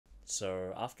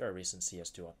So after a recent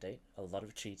CS2 update, a lot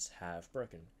of cheats have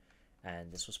broken,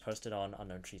 and this was posted on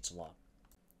Unknown Cheats a lot.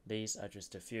 These are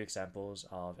just a few examples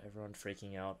of everyone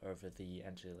freaking out over the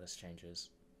entity list changes.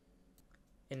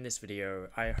 In this video,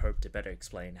 I hope to better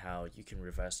explain how you can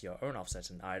reverse your own offsets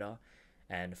in IDA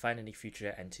and find any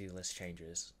future entity list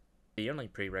changes. The only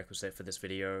prerequisite for this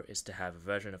video is to have a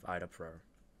version of IDA Pro.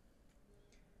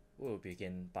 We will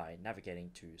begin by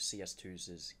navigating to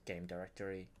CS2's game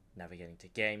directory, navigating to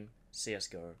game,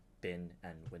 CSGO, bin,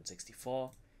 and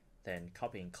Win64, then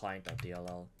copying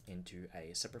client.dll into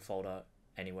a separate folder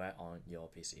anywhere on your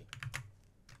PC.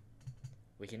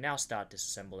 We can now start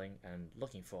disassembling and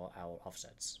looking for our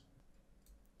offsets.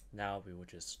 Now we will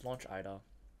just launch IDA,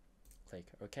 click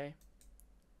OK,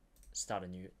 start a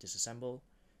new disassemble,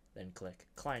 then click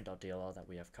client.dll that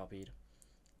we have copied,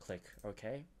 click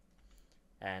OK,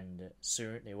 and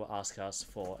soon it will ask us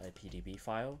for a PDB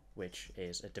file, which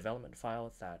is a development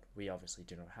file that we obviously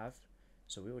do not have,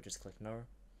 so we will just click no.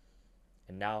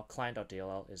 And now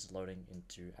client.dll is loading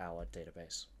into our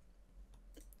database.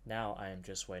 Now I am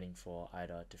just waiting for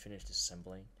IDA to finish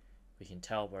disassembling. We can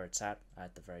tell where it's at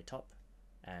the very top,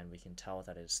 and we can tell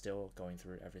that it's still going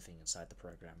through everything inside the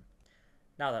program.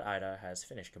 Now that IDA has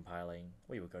finished compiling,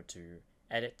 we will go to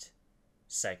Edit,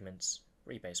 Segments,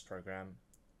 Rebase Program,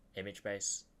 Image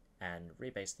Base, and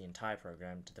rebase the entire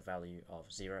program to the value of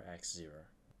 0x0.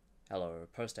 Hello,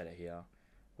 PostEdit here.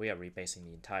 We are rebasing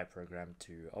the entire program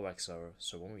to OXO,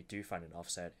 so when we do find an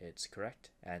offset, it's correct,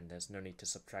 and there's no need to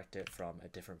subtract it from a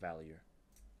different value.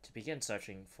 To begin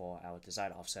searching for our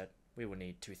desired offset, we will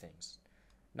need two things.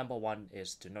 Number one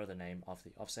is to know the name of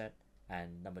the offset,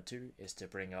 and number two is to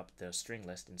bring up the string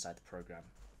list inside the program.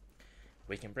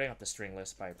 We can bring up the string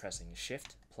list by pressing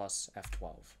Shift plus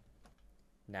F12.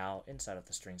 Now, inside of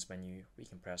the strings menu, we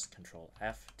can press Ctrl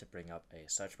F to bring up a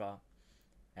search bar.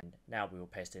 And now we will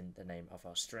paste in the name of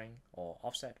our string or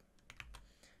offset.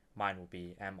 Mine will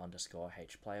be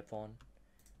m_h_player_pawn.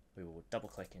 We will double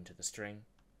click into the string.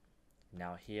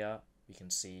 Now here we can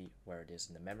see where it is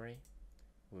in the memory.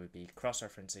 We will be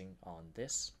cross-referencing on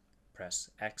this. Press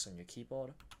X on your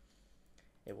keyboard.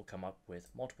 It will come up with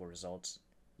multiple results.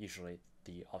 Usually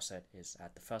the offset is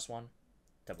at the first one.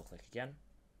 Double click again.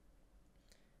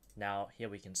 Now here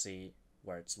we can see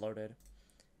where it's loaded,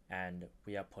 and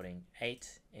we are putting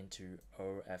 8 into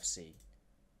OFC.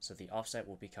 So the offset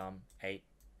will become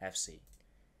 8FC.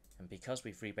 And because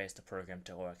we've rebased the program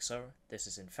to OXO, this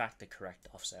is in fact the correct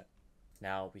offset.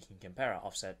 Now we can compare our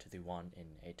offset to the one in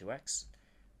A2X.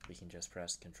 We can just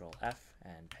press Ctrl F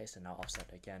and paste in our offset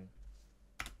again.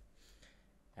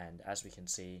 And as we can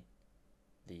see,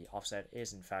 the offset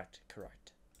is in fact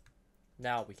correct.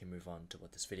 Now we can move on to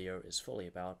what this video is fully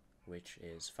about, which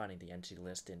is finding the entity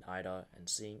list in IDA and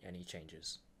seeing any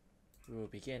changes. We will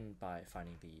begin by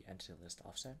finding the entity list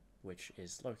offset, which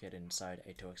is located inside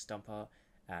A2X dumper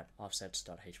at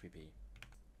offsets.hpp.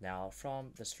 Now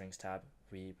from the strings tab,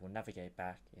 we will navigate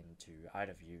back into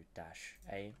IDA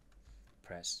view-A,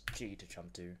 press G to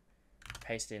jump to,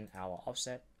 paste in our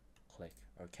offset, click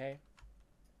OK.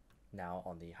 Now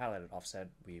on the highlighted offset,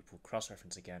 we will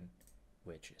cross-reference again,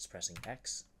 which is pressing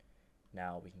X.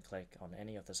 Now we can click on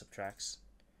any of the subtracts.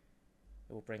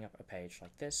 It will bring up a page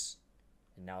like this,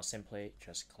 and now simply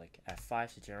just click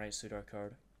F5 to generate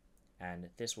pseudocode, and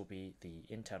this will be the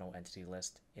internal entity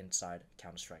list inside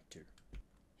Counter-Strike 2.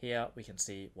 Here we can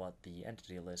see what the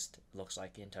entity list looks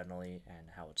like internally and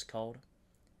how it's called,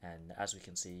 and as we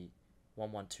can see,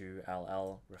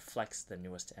 112LL reflects the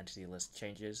newest entity list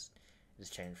changes. It has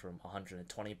changed from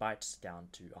 120 bytes down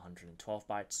to 112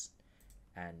 bytes.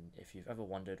 And if you've ever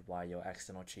wondered why your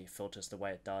external cheat filters the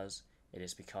way it does, it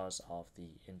is because of the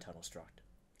internal struct.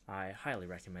 I highly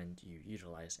recommend you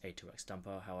utilize A2X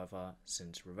dumper, however,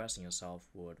 since reversing yourself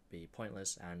would be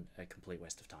pointless and a complete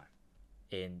waste of time.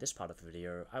 In this part of the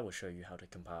video, I will show you how to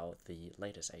compile the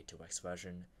latest A2X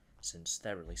version, since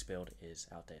their release build is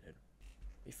outdated.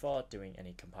 Before doing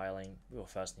any compiling, we will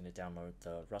first need to download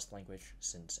the Rust language,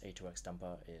 since A2X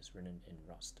dumper is written in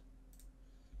Rust.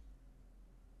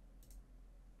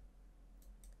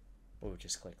 We will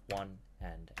just click 1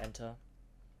 and enter.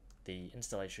 The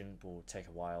installation will take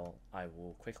a while. I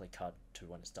will quickly cut to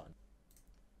when it's done.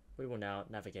 We will now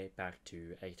navigate back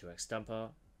to A2X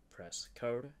dumper, press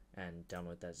code, and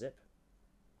download that zip.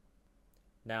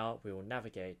 Now we will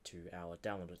navigate to our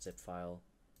downloaded zip file.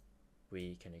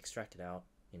 We can extract it out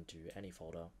into any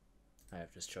folder. I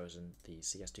have just chosen the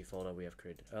CS2 folder we have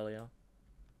created earlier.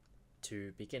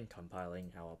 To begin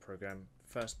compiling our program,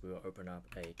 first we will open up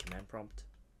a command prompt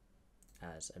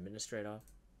as administrator.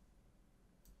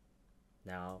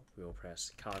 Now we will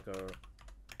press cargo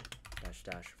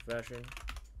 --version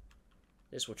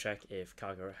This will check if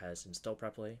cargo has installed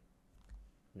properly.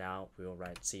 Now we will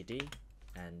write cd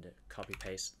and copy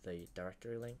paste the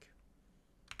directory link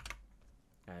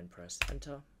and press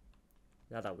enter.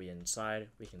 Now that we're inside,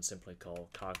 we can simply call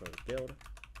cargo build,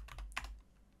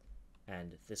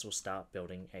 and this will start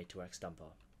building A2X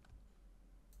dumper.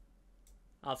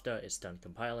 After it's done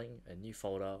compiling, a new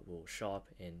folder will show up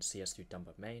in CS2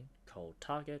 dumper main called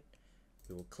target.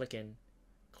 We will click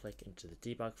into the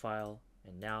debug file,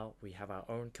 and now we have our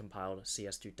own compiled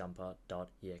CS2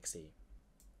 dumper.exe.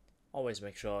 Always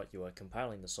make sure you are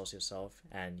compiling the source yourself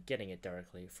and getting it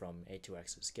directly from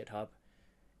A2X's GitHub,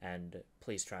 and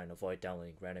please try and avoid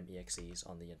downloading random exes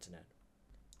on the internet.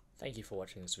 Thank you for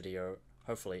watching this video.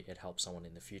 Hopefully it helps someone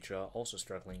in the future also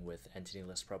struggling with entity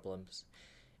list problems.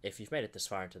 If you've made it this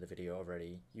far into the video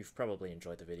already, you've probably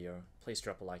enjoyed the video. Please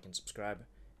drop a like and subscribe,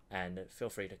 and feel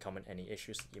free to comment any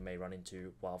issues that you may run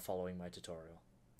into while following my tutorial.